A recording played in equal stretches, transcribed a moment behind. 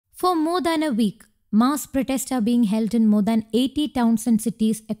For more than a week, mass protests are being held in more than 80 towns and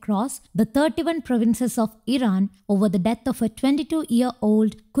cities across the 31 provinces of Iran over the death of a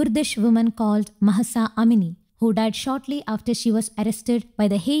 22-year-old Kurdish woman called Mahsa Amini, who died shortly after she was arrested by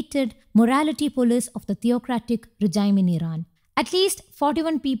the hated morality police of the Theocratic regime in Iran. At least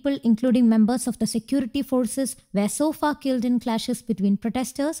 41 people, including members of the security forces, were so far killed in clashes between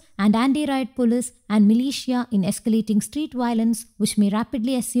protesters and anti-riot police and militia in escalating street violence, which may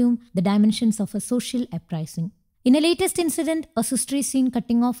rapidly assume the dimensions of a social uprising. In a latest incident, a sister is seen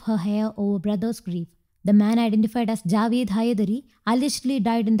cutting off her hair over brother's grief. The man, identified as Javed Hyedari, allegedly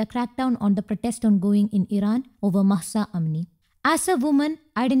died in the crackdown on the protest ongoing in Iran over Mahsa Amini. As a woman,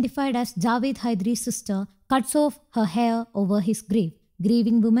 identified as Javed Hyedari's sister, cuts off her hair over his grave.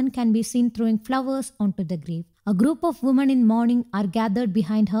 Grieving women can be seen throwing flowers onto the grave. A group of women in mourning are gathered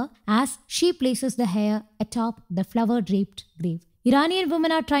behind her as she places the hair atop the flower-draped grave. Iranian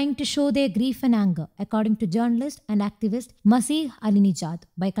women are trying to show their grief and anger, according to journalist and activist Masih Alinejad,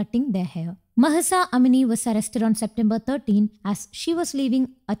 by cutting their hair. Mahsa Amini was arrested on September 13 as she was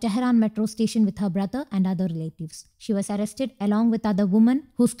leaving a Tehran metro station with her brother and other relatives. She was arrested along with other women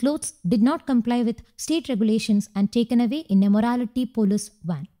whose clothes did not comply with state regulations and taken away in a morality police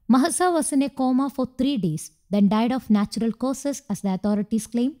van. Mahsa was in a coma for 3 days, then died of natural causes as the authorities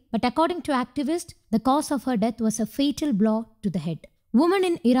claim, but according to activists, the cause of her death was a fatal blow to the head. Women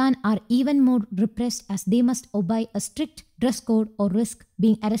in Iran are even more repressed as they must obey a strict dress code or risk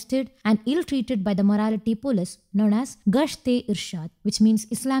being arrested and ill-treated by the morality police known as grave.The, which means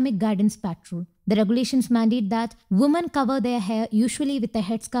Islamic Guidance Patrol. The regulations mandate that women cover their hair usually with a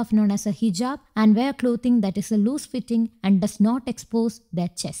headscarf known as a hijab and wear clothing that is a loose-fitting and does not expose their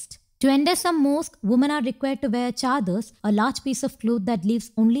chest. To enter some mosque, women are required to wear chadars, a large piece of cloth that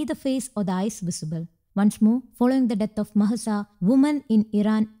leaves only the face or the eyes visible. Once more, following the death of Mahsa, women in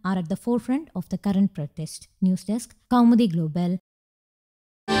Iran are at the forefront of the current protest. News Desk, Kaumudy Global.